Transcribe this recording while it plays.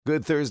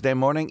Good Thursday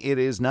morning. It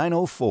is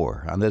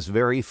 9:04 on this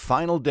very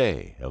final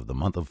day of the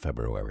month of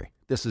February.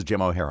 This is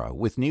Jim O'Hara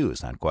with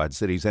news on Quad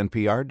Cities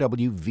NPR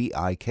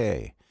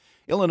WVIK.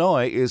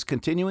 Illinois is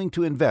continuing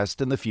to invest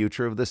in the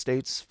future of the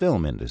state's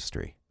film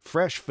industry.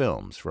 Fresh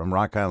Films from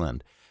Rock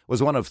Island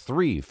was one of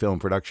 3 film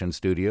production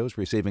studios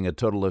receiving a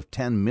total of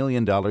 $10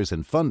 million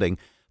in funding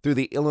through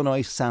the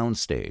Illinois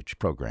Soundstage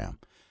program.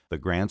 The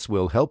grants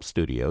will help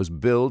studios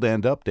build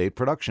and update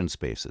production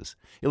spaces.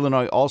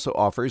 Illinois also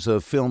offers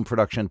a film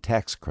production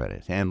tax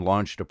credit and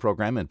launched a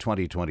program in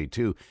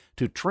 2022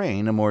 to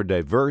train a more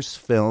diverse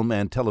film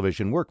and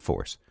television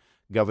workforce.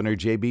 Governor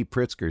J.B.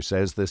 Pritzker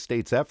says the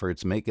state's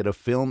efforts make it a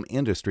film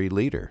industry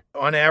leader.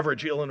 On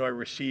average, Illinois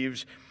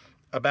receives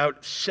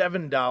about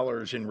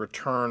 $7 in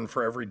return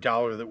for every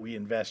dollar that we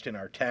invest in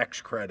our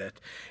tax credit.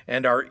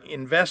 And our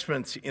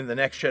investments in the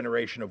next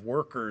generation of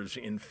workers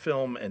in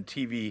film and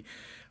TV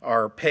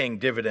are paying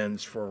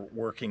dividends for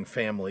working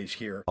families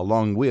here.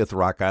 Along with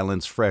Rock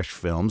Island's Fresh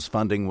Films,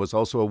 funding was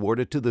also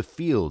awarded to the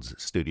Fields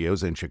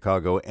Studios in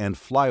Chicago and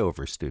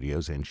Flyover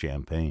Studios in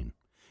Champaign.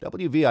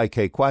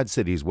 WVIK Quad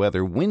Cities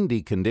weather,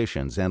 windy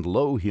conditions and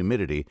low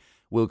humidity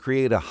will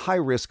create a high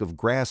risk of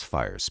grass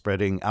fires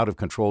spreading out of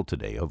control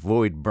today.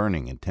 Avoid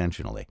burning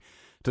intentionally.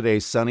 Today,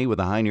 sunny with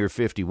a high near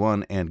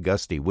 51 and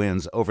gusty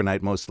winds.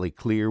 Overnight, mostly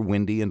clear,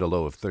 windy, and a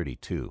low of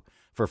 32.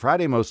 For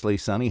Friday, mostly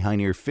sunny, high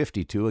near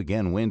 52,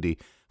 again windy.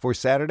 For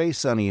Saturday,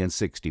 sunny and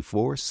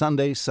 64.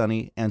 Sunday,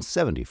 sunny and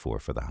 74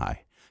 for the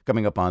high.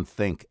 Coming up on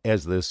Think,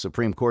 as the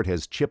Supreme Court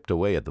has chipped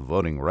away at the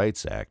Voting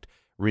Rights Act,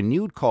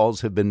 renewed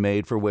calls have been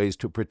made for ways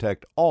to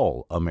protect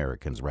all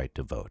Americans' right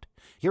to vote.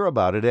 Hear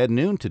about it at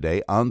noon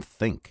today on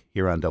Think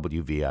here on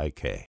WVIK.